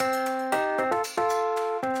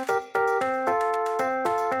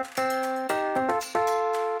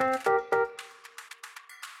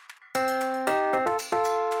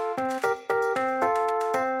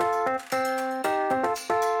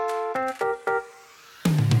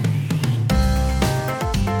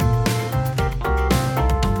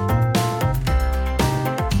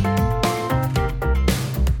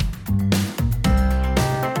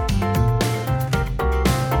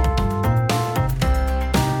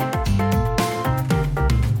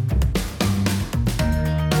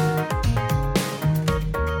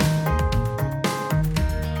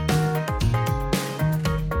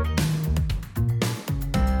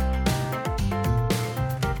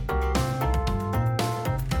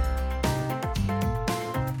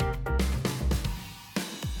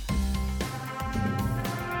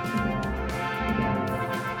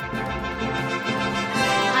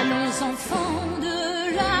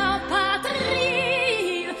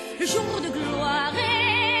jour de gloire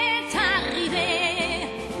est arrivé.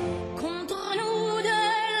 Contre nous de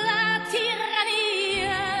la tyrannie,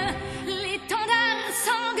 l'étendard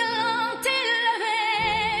sanglant élevé,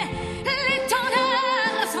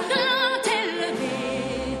 l'étendard sanglant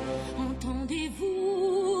élevé.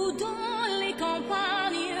 Entendez-vous dans les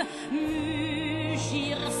campagnes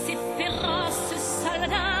mugir ces féroces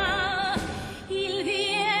soldats? Ils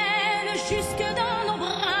viennent jusque dans nos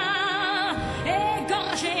bras,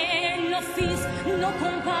 égorger nos fils, nos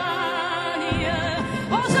compagnes.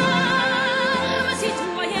 Aux armes,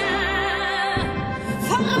 citoyens,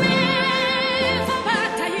 formez vos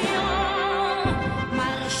bataillons.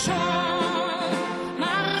 Marchons,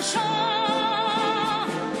 marchons,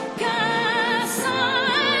 qu'un sang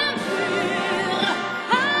impur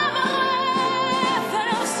abreuve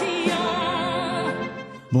nos sillons.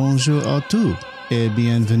 Bonjour à tous et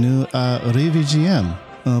bienvenue à Vive,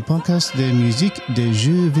 un podcast de musique de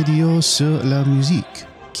jeux vidéo sur la musique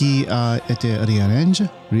qui a été réarrangé,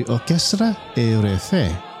 réorchestré et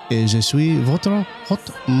refait. Et je suis votre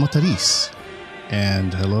hôte motrice.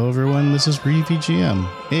 And hello everyone, this is VGM,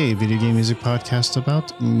 a video game music podcast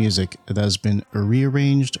about music that has been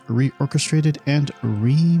rearranged, reorchestrated, and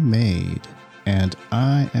remade. And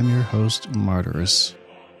I am your host, Martyrus.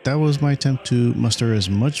 That was my attempt to muster as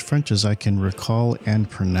much French as I can recall and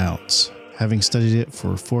pronounce, having studied it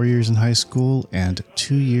for 4 years in high school and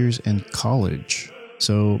 2 years in college.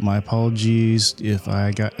 So my apologies if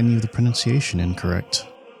I got any of the pronunciation incorrect.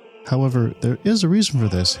 However, there is a reason for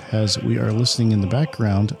this, as we are listening in the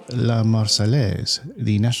background La Marseillaise,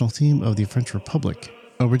 the national theme of the French Republic,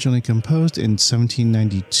 originally composed in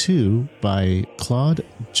 1792 by Claude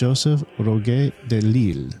Joseph Roguet de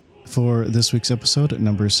Lille. For this week's episode,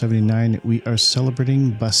 number 79, we are celebrating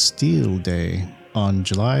Bastille Day on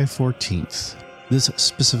July 14th. This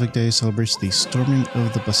specific day celebrates the storming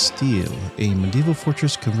of the Bastille, a medieval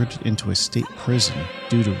fortress converted into a state prison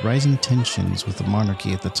due to rising tensions with the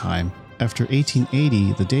monarchy at the time. After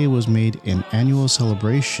 1880, the day was made an annual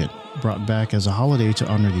celebration, brought back as a holiday to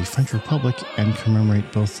honor the French Republic and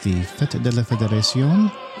commemorate both the Fête de la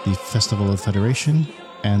Fédération, the Festival of Federation,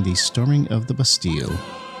 and the storming of the Bastille.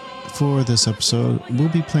 For this episode, we'll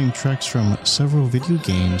be playing tracks from several video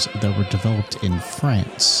games that were developed in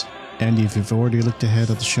France. And if you've already looked ahead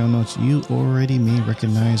at the show notes, you already may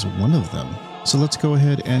recognize one of them. So let's go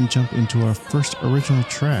ahead and jump into our first original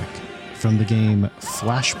track from the game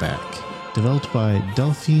Flashback, developed by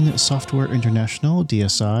Delphine Software International,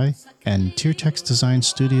 DSI, and Tiertex Design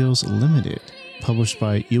Studios Limited, published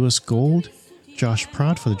by US Gold, Josh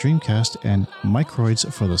Prod for the Dreamcast, and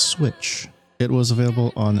Microids for the Switch. It was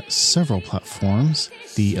available on several platforms: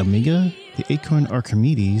 the Amiga, the Acorn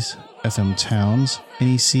Archimedes, FM Towns,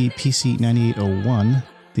 NEC PC 9801,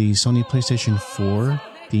 the Sony PlayStation 4,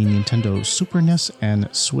 the Nintendo Super NES and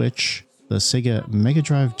Switch, the Sega Mega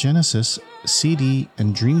Drive Genesis, CD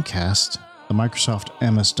and Dreamcast, the Microsoft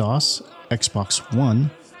MS-DOS, Xbox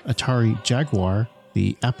One, Atari Jaguar,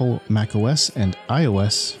 the Apple macOS and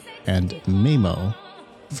iOS, and Memo.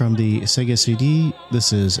 From the Sega CD,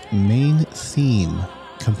 this is Main Theme,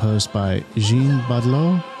 composed by Jean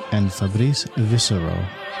Baudelot and Fabrice Viscero.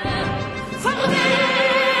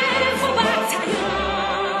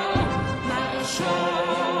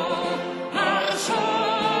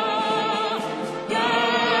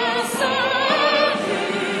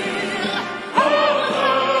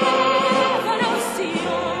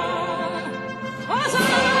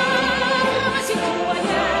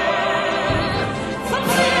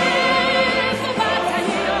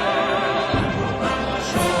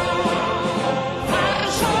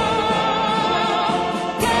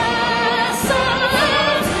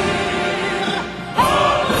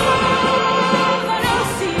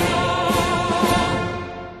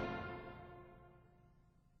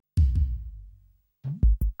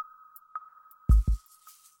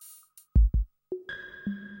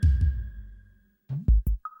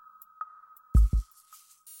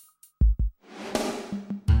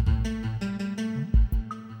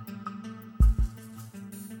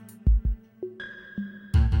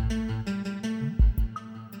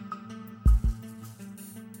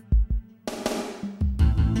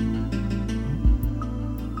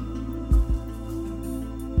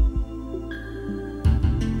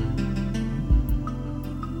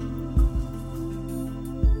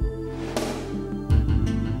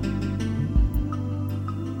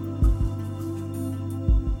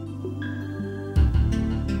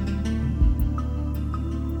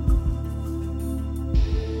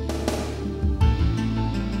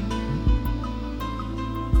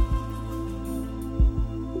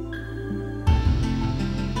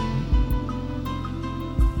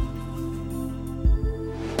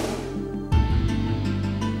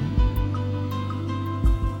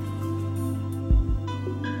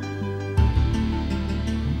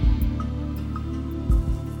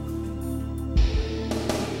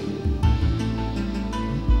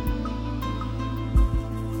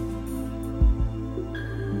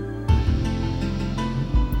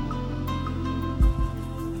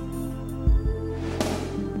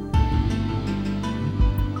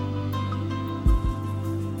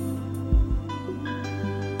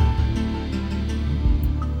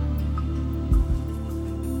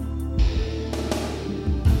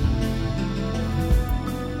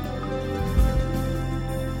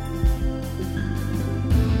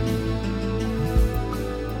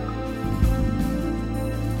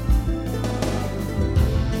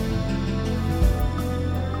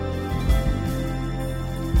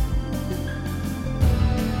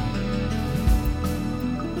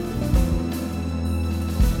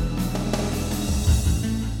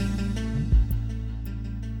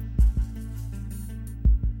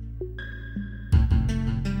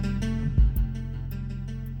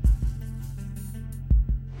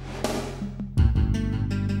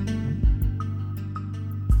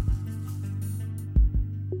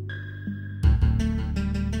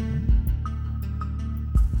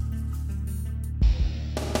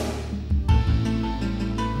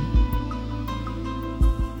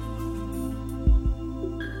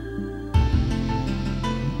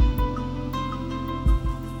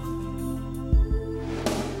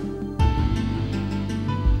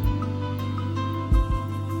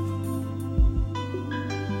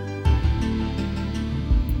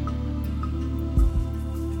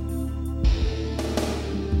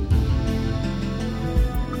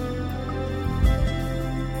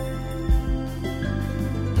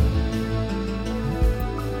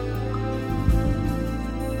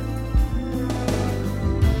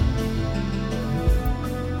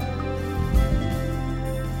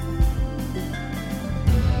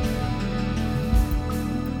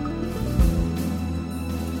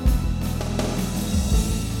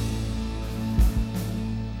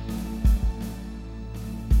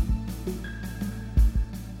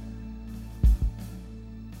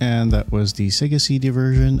 and that was the Sega CD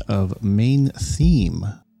version of Main Theme,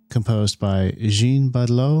 composed by Jean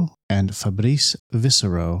Baudelot and Fabrice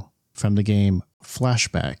Viscero from the game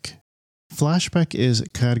Flashback. Flashback is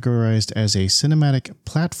categorized as a cinematic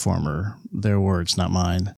platformer, their words, not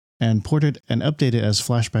mine, and ported and updated as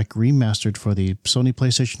Flashback Remastered for the Sony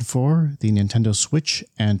PlayStation 4, the Nintendo Switch,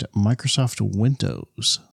 and Microsoft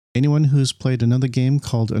Windows. Anyone who's played another game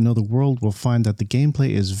called Another World will find that the gameplay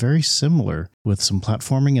is very similar, with some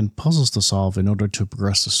platforming and puzzles to solve in order to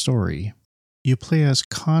progress the story. You play as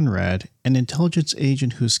Conrad, an intelligence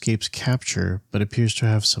agent who escapes capture but appears to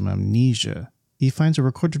have some amnesia. He finds a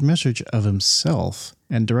recorded message of himself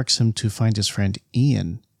and directs him to find his friend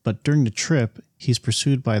Ian, but during the trip, he's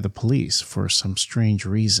pursued by the police for some strange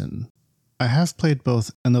reason. I have played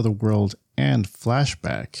both Another World and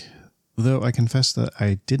Flashback, though I confess that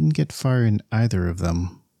I didn't get far in either of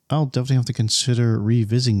them. I'll definitely have to consider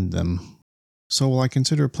revisiting them. So will I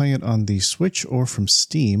consider playing it on the Switch or from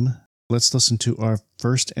Steam? Let's listen to our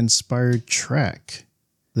first inspired track.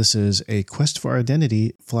 This is A Quest for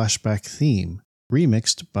Identity Flashback theme,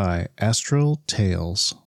 remixed by Astral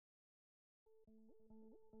Tales.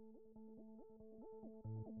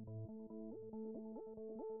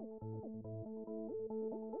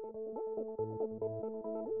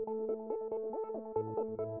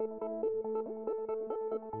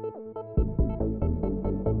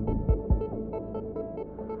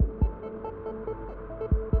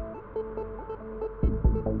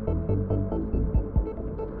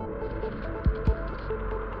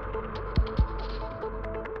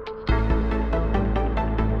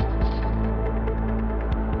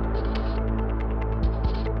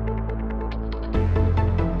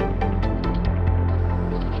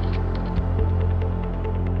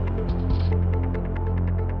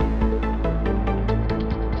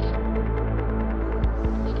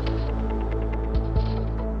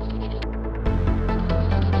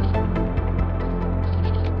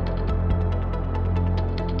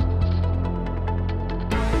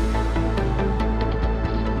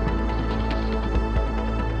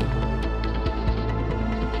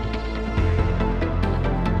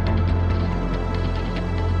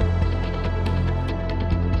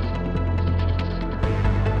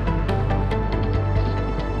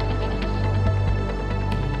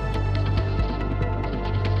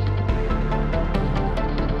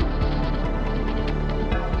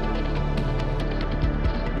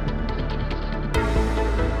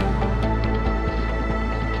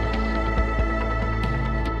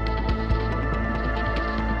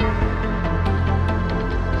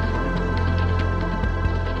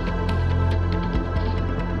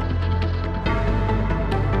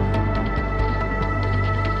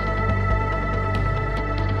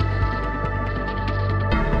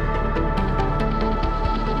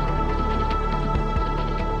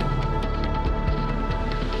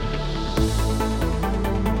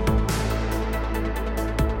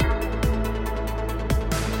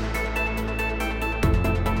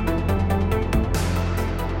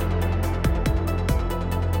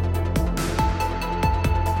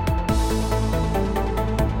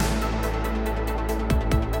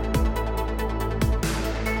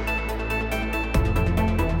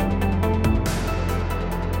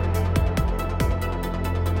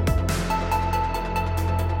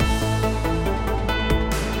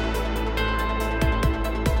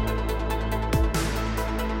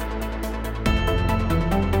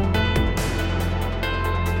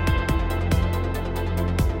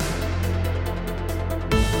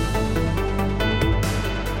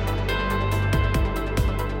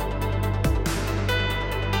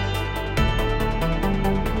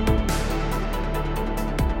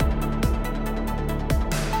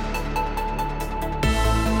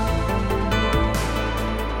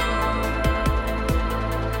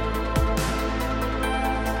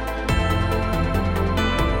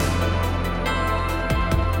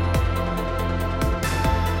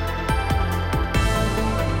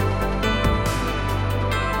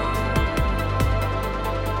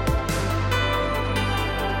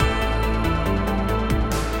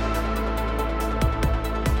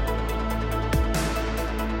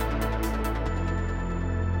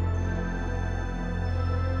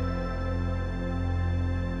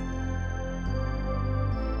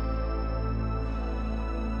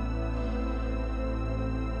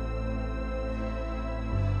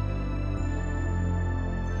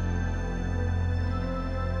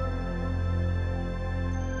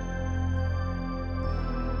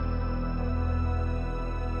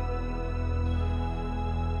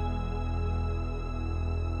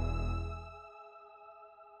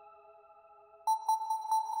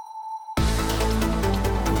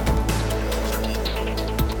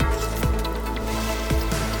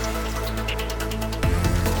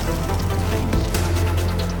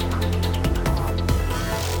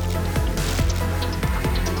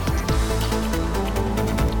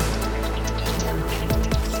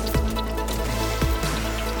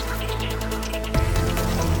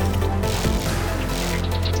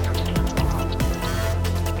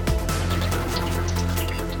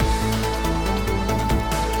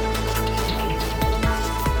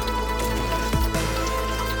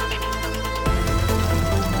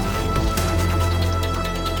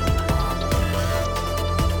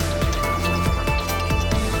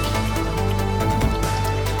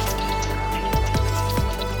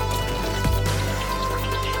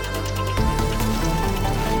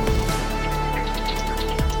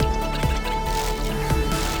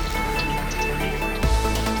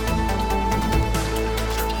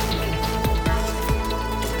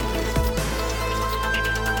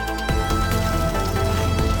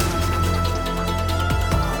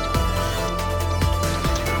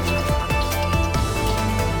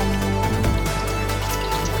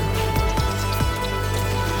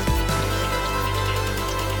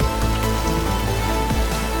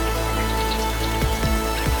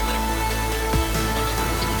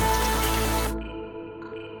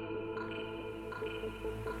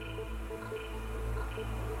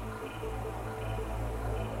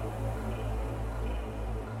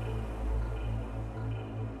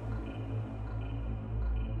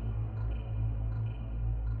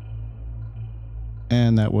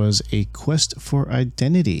 And that was A Quest for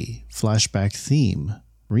Identity flashback theme,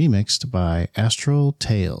 remixed by Astral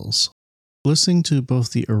Tales. Listening to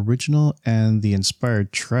both the original and the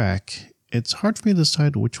inspired track, it's hard for me to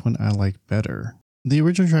decide which one I like better. The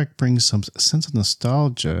original track brings some sense of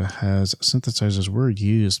nostalgia as synthesizers were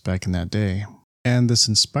used back in that day. And this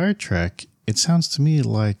inspired track, it sounds to me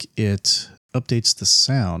like it updates the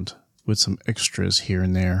sound with some extras here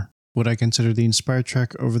and there. Would I consider the inspired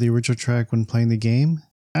track over the original track when playing the game?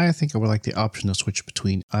 I think I would like the option to switch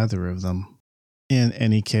between either of them. In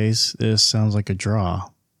any case, this sounds like a draw.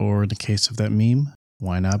 Or in the case of that meme,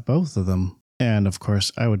 why not both of them? And of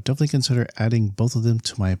course, I would definitely consider adding both of them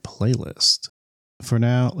to my playlist. For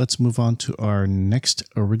now, let's move on to our next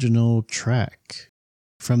original track.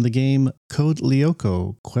 From the game Code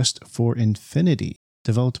Lyoko Quest for Infinity,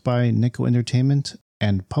 developed by Neko Entertainment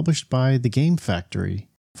and published by The Game Factory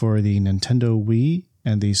for the Nintendo Wii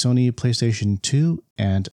and the Sony PlayStation 2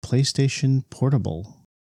 and PlayStation Portable.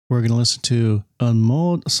 We're going to listen to Un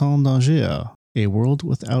Monde Sans Danger, A World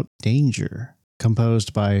Without Danger,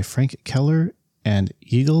 composed by Frank Keller and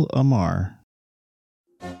Yigal Amar.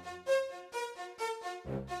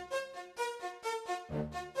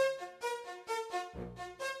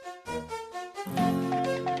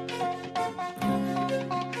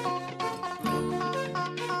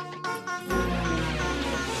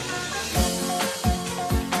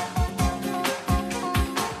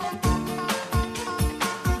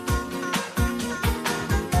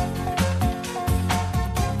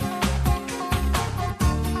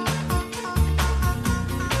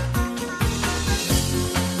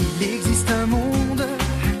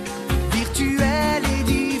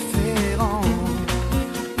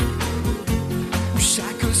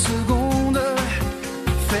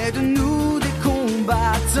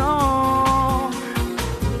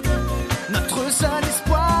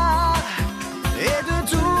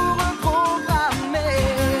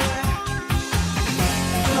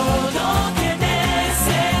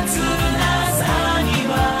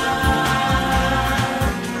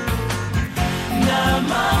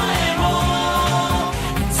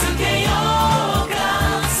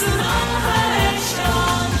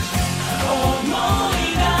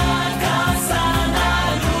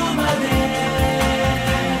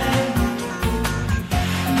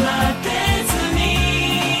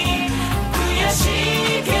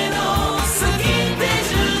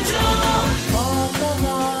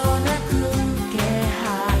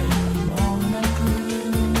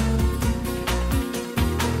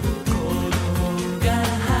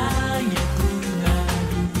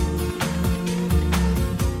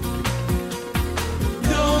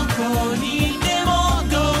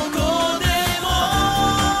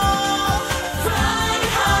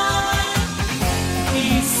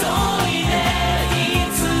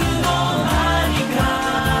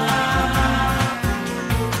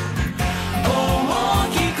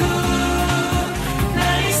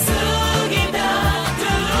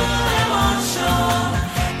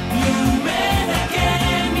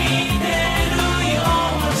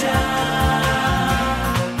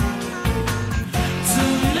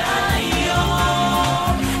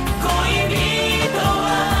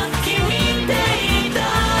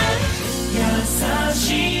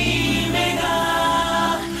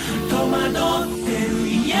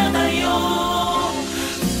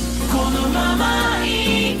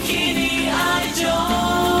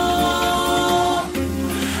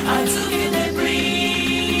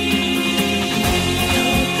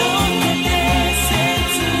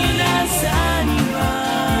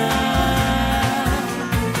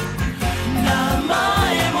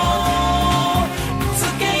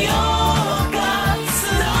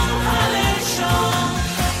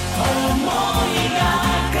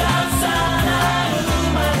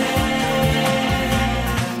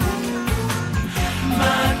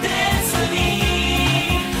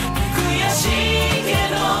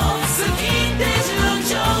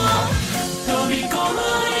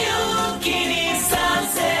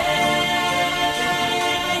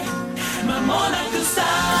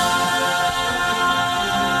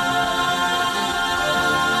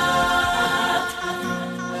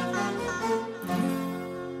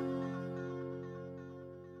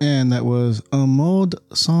 And that was Un Monde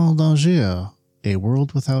Sans Danger, A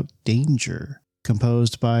World Without Danger,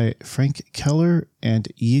 composed by Frank Keller and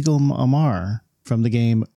Yigal Amar from the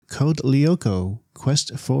game Code Lyoko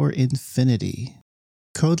Quest for Infinity.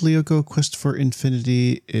 Code Lyoko Quest for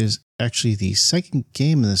Infinity is actually the second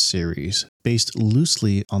game in the series, based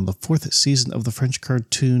loosely on the fourth season of the French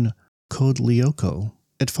cartoon Code Lyoko.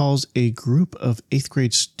 It follows a group of 8th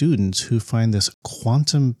grade students who find this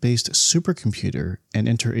quantum-based supercomputer and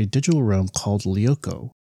enter a digital realm called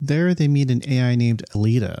Lyoko. There they meet an AI named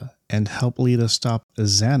Lita and help Lita stop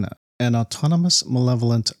Xana, an autonomous,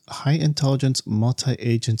 malevolent, high-intelligence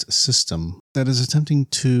multi-agent system that is attempting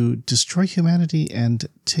to destroy humanity and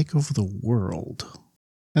take over the world.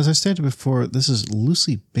 As I stated before, this is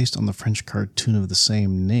loosely based on the French cartoon of the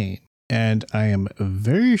same name. And I am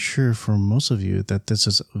very sure for most of you that this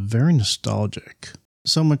is very nostalgic.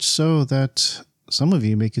 So much so that some of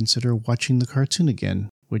you may consider watching the cartoon again,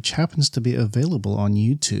 which happens to be available on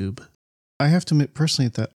YouTube. I have to admit personally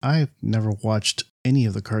that I've never watched any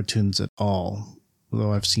of the cartoons at all,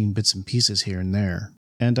 though I've seen bits and pieces here and there.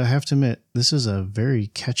 And I have to admit, this is a very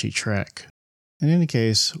catchy track. In any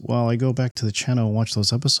case, while I go back to the channel and watch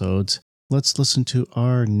those episodes, let's listen to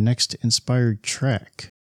our next inspired track.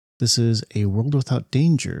 This is A World Without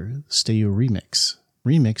Danger, Stay You remix,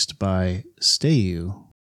 remixed by Stay You.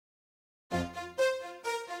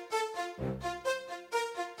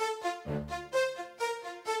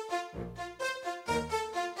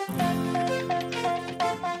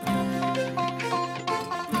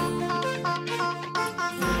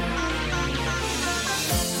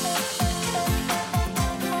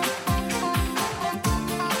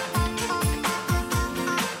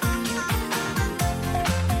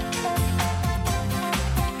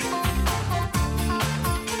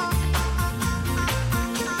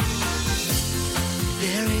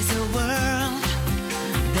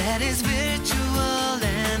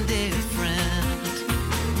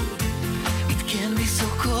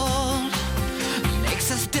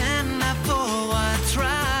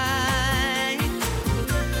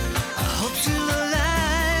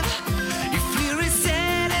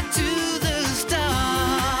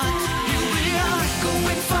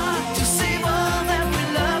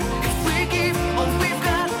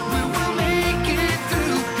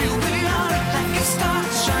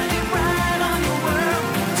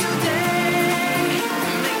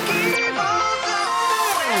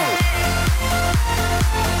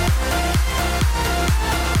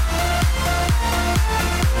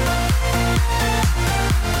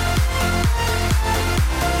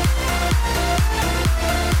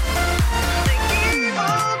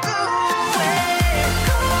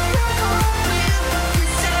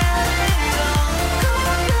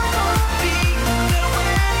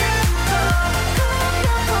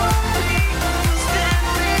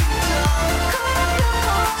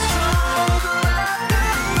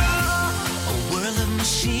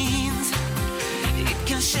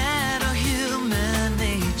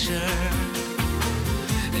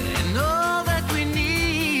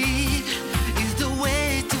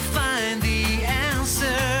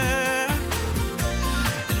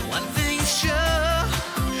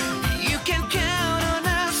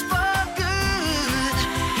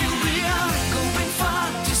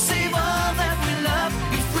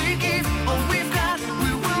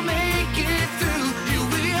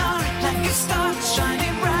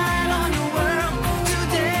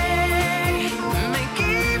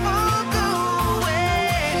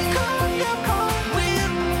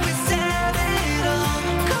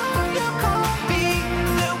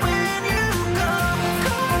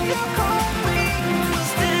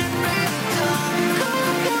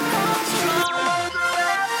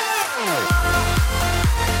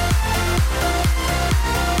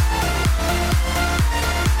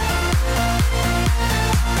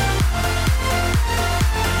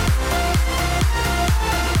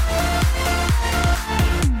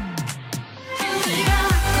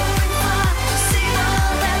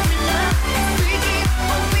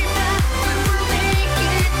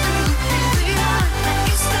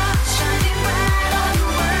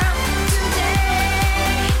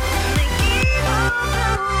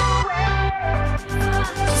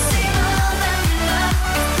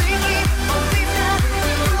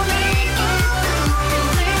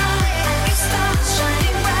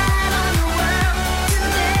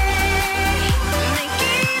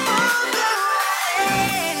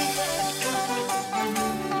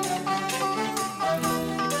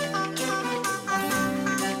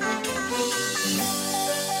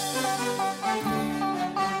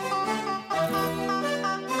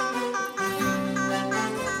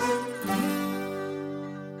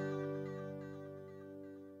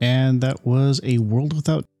 And that was A World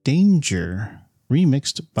Without Danger,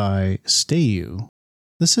 remixed by Stay You.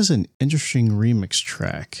 This is an interesting remix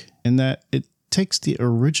track in that it takes the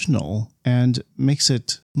original and makes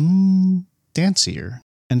it dancier.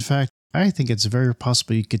 In fact, I think it's very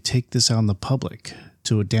possible you could take this out in the public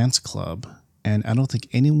to a dance club, and I don't think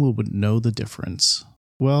anyone would know the difference.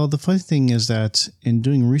 Well, the funny thing is that in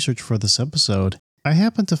doing research for this episode, I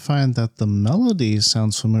happened to find that the melody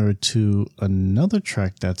sounds familiar to another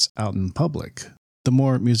track that's out in public. The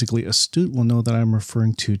more musically astute will know that I'm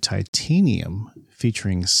referring to Titanium,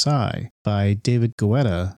 featuring Psy, by David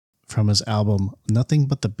Guetta from his album Nothing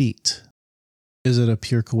But the Beat. Is it a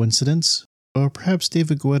pure coincidence? Or perhaps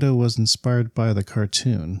David Guetta was inspired by the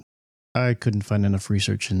cartoon? I couldn't find enough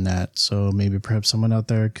research in that, so maybe perhaps someone out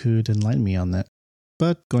there could enlighten me on that.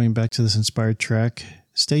 But going back to this inspired track,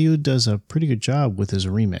 Steyu does a pretty good job with his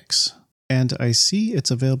remix. And I see it's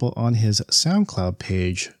available on his SoundCloud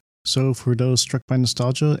page, so for those struck by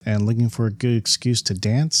nostalgia and looking for a good excuse to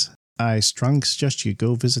dance, I strongly suggest you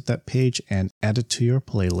go visit that page and add it to your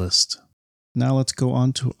playlist. Now let's go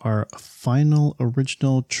on to our final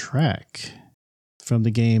original track from the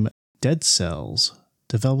game Dead Cells,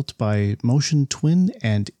 developed by Motion Twin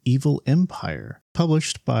and Evil Empire,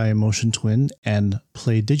 published by Motion Twin and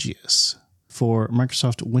Playdigious for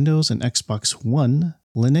Microsoft Windows and Xbox One,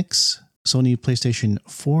 Linux, Sony PlayStation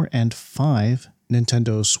 4 and 5,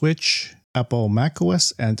 Nintendo Switch, Apple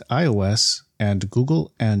macOS and iOS, and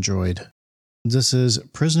Google Android. This is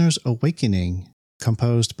Prisoner's Awakening,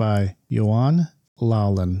 composed by Johan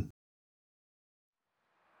Laulen.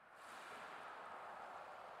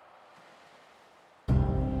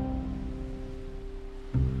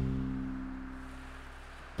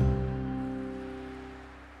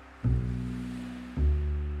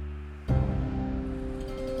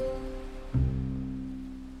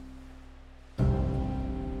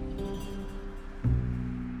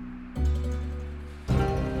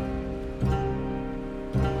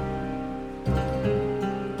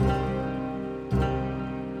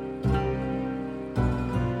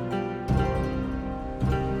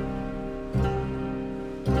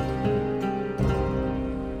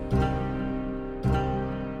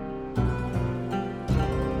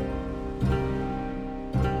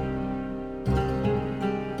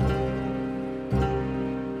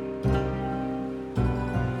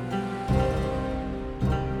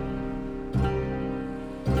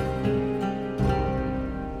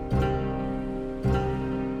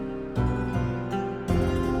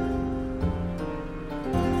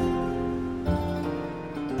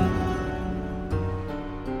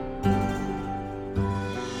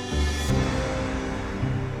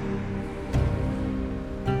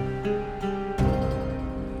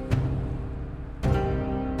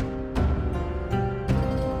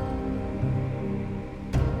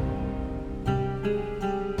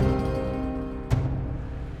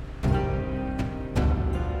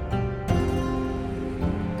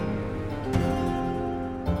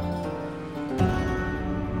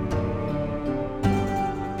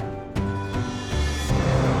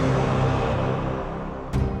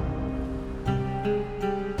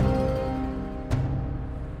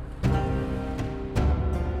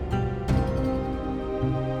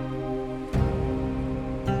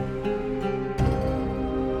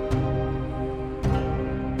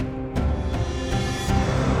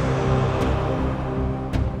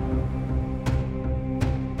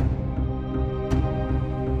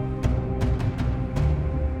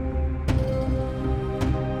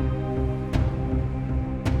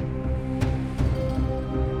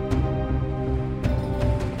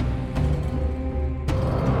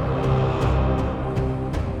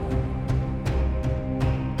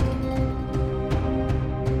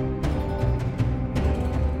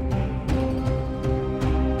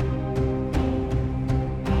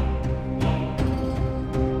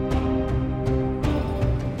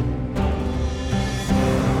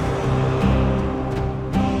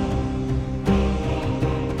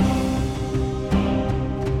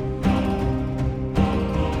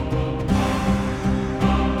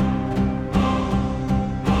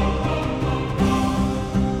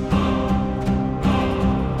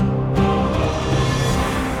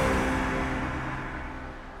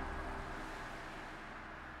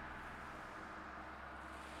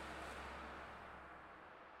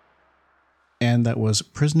 And that was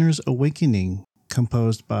Prisoner's Awakening,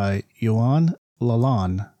 composed by Johan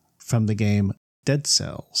Laulen from the game Dead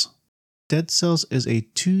Cells. Dead Cells is a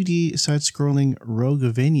 2D side-scrolling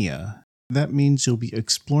roguevania. That means you'll be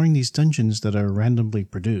exploring these dungeons that are randomly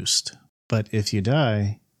produced. But if you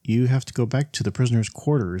die, you have to go back to the prisoner's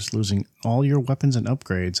quarters, losing all your weapons and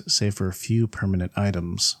upgrades save for a few permanent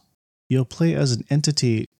items. You'll play as an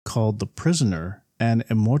entity called the Prisoner, an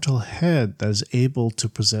immortal head that is able to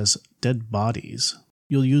possess dead bodies.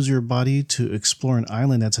 You'll use your body to explore an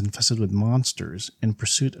island that's infested with monsters in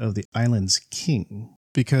pursuit of the island's king,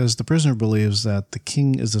 because the prisoner believes that the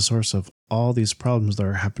king is the source of all these problems that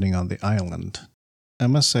are happening on the island. I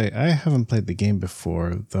must say, I haven't played the game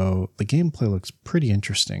before, though the gameplay looks pretty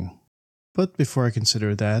interesting. But before I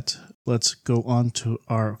consider that, let's go on to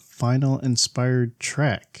our final inspired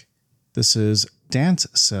track. This is Dance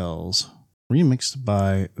Cells, remixed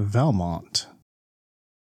by Valmont.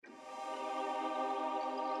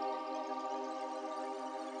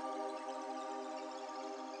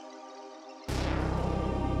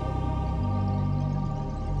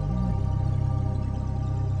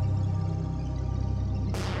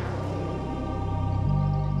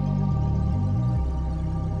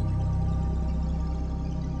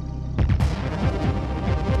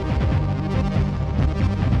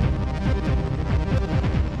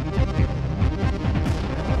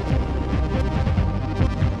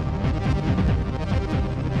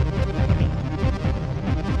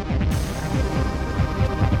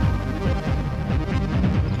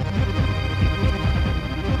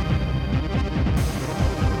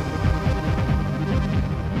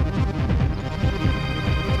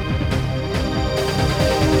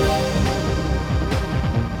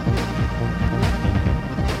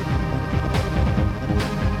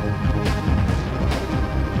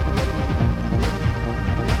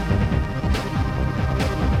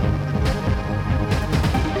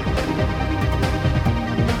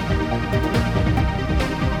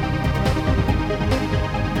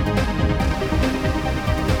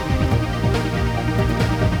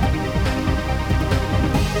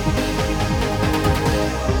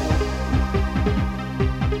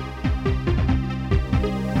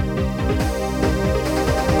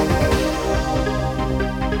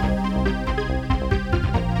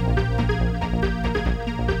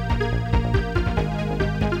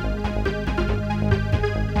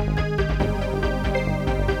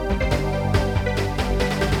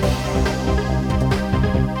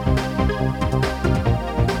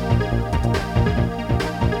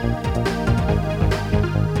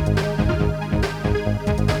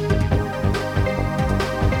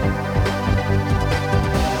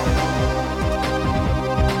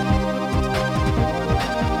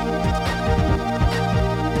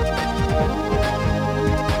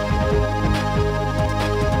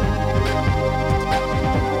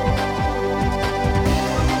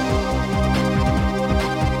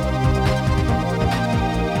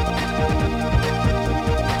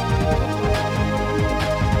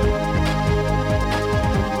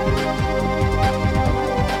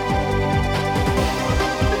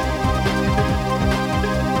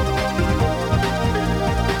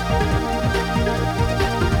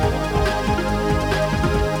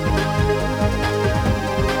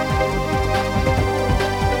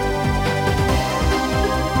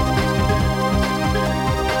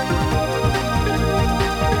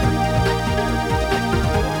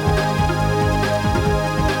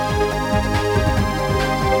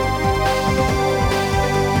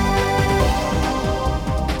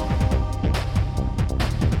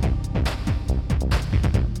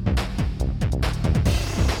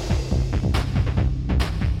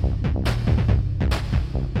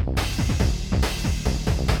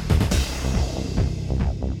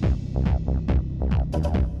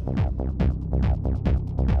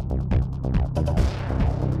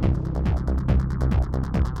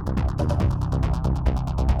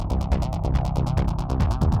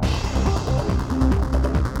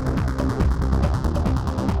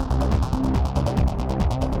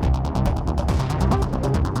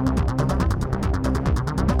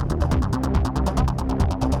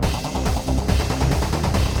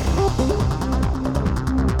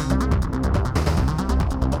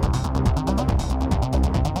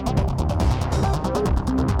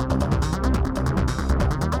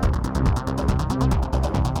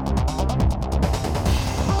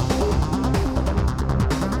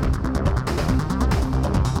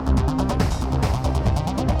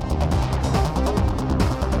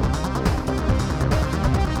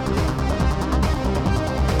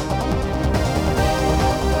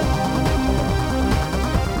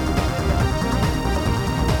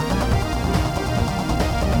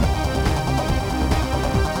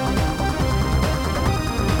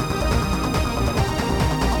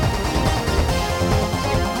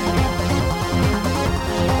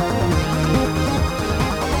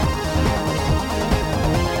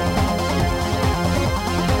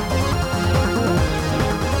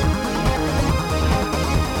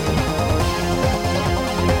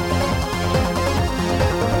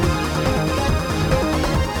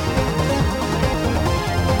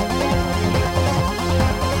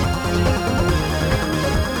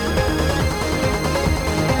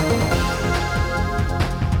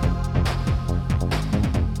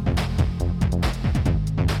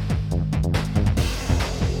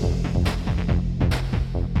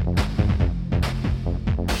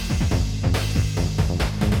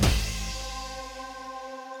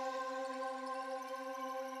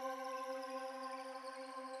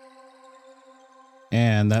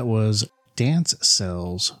 and that was Dance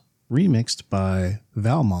Cells, remixed by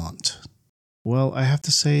Valmont. Well, I have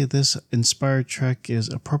to say this inspired track is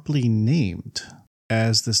appropriately named,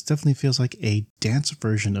 as this definitely feels like a dance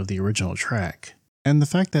version of the original track. And the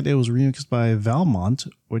fact that it was remixed by Valmont,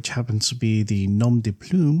 which happens to be the nom de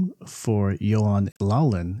plume for Johan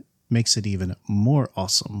Laulin, makes it even more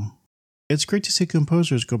awesome. It's great to see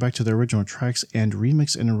composers go back to their original tracks and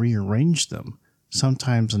remix and rearrange them,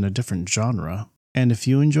 sometimes in a different genre. And if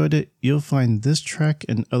you enjoyed it, you'll find this track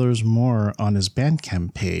and others more on his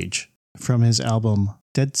Bandcamp page from his album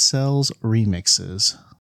Dead Cells Remixes.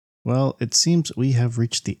 Well, it seems we have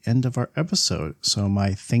reached the end of our episode, so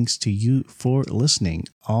my thanks to you for listening,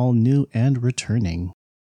 all new and returning.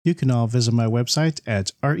 You can all visit my website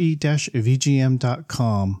at re-vgm.com.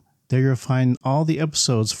 There you'll find all the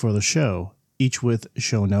episodes for the show, each with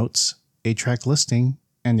show notes, a track listing,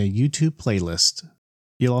 and a YouTube playlist.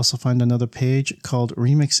 You'll also find another page called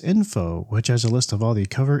Remix Info, which has a list of all the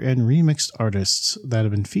cover and remixed artists that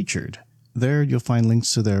have been featured. There you'll find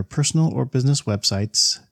links to their personal or business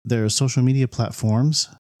websites, their social media platforms,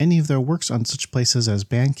 any of their works on such places as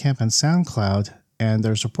Bandcamp and SoundCloud, and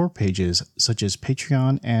their support pages such as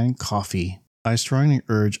Patreon and Ko-fi. I strongly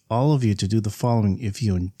urge all of you to do the following if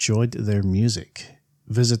you enjoyed their music.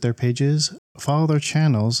 Visit their pages, follow their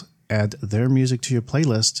channels, add their music to your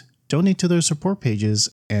playlist, donate to their support pages,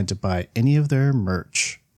 and to buy any of their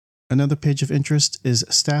merch. Another page of interest is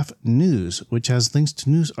Staff News, which has links to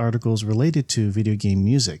news articles related to video game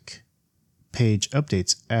music. Page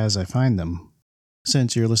updates as I find them.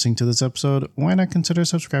 Since you're listening to this episode, why not consider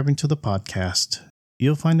subscribing to the podcast?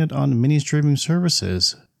 You'll find it on many streaming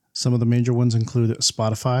services. Some of the major ones include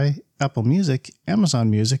Spotify, Apple Music, Amazon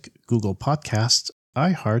Music, Google Podcasts,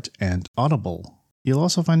 iHeart, and Audible. You'll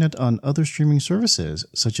also find it on other streaming services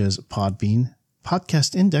such as Podbean,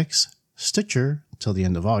 Podcast Index, Stitcher till the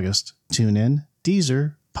end of August, TuneIn,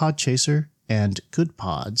 Deezer, Podchaser, and Good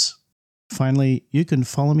Pods. Finally, you can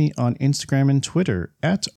follow me on Instagram and Twitter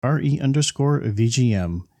at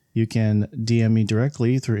re_VGM. You can DM me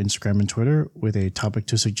directly through Instagram and Twitter with a topic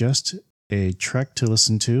to suggest, a track to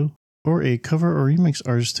listen to, or a cover or remix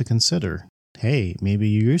artist to consider. Hey, maybe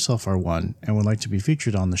you yourself are one and would like to be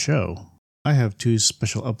featured on the show. I have 2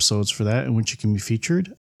 special episodes for that in which you can be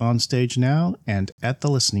featured, on stage now and at the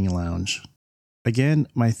listening lounge. Again,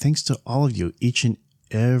 my thanks to all of you, each and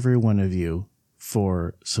every one of you,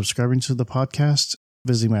 for subscribing to the podcast,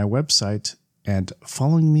 visiting my website, and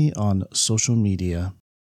following me on social media.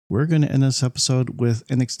 We're going to end this episode with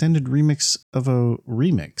an extended remix of a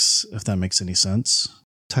remix, if that makes any sense,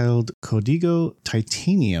 titled Código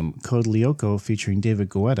Titanium Code Lyoko featuring David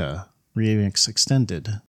Guetta, remix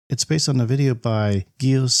extended. It's based on a video by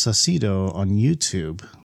Gio Sacido on YouTube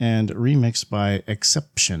and remixed by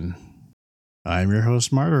Exception. I'm your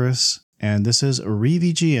host, Martyrus, and this is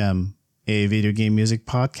Re-VGM, a video game music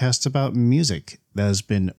podcast about music that has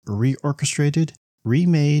been reorchestrated,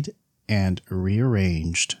 remade, and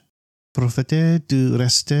rearranged. Profitez du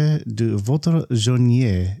reste de votre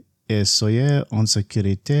journée et soyez en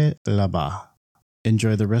sécurité là-bas.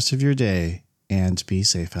 Enjoy the rest of your day and be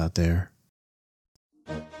safe out there.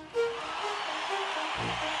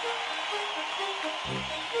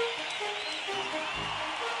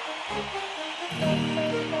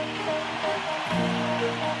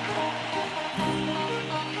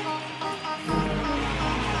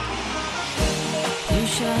 You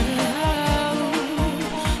shut it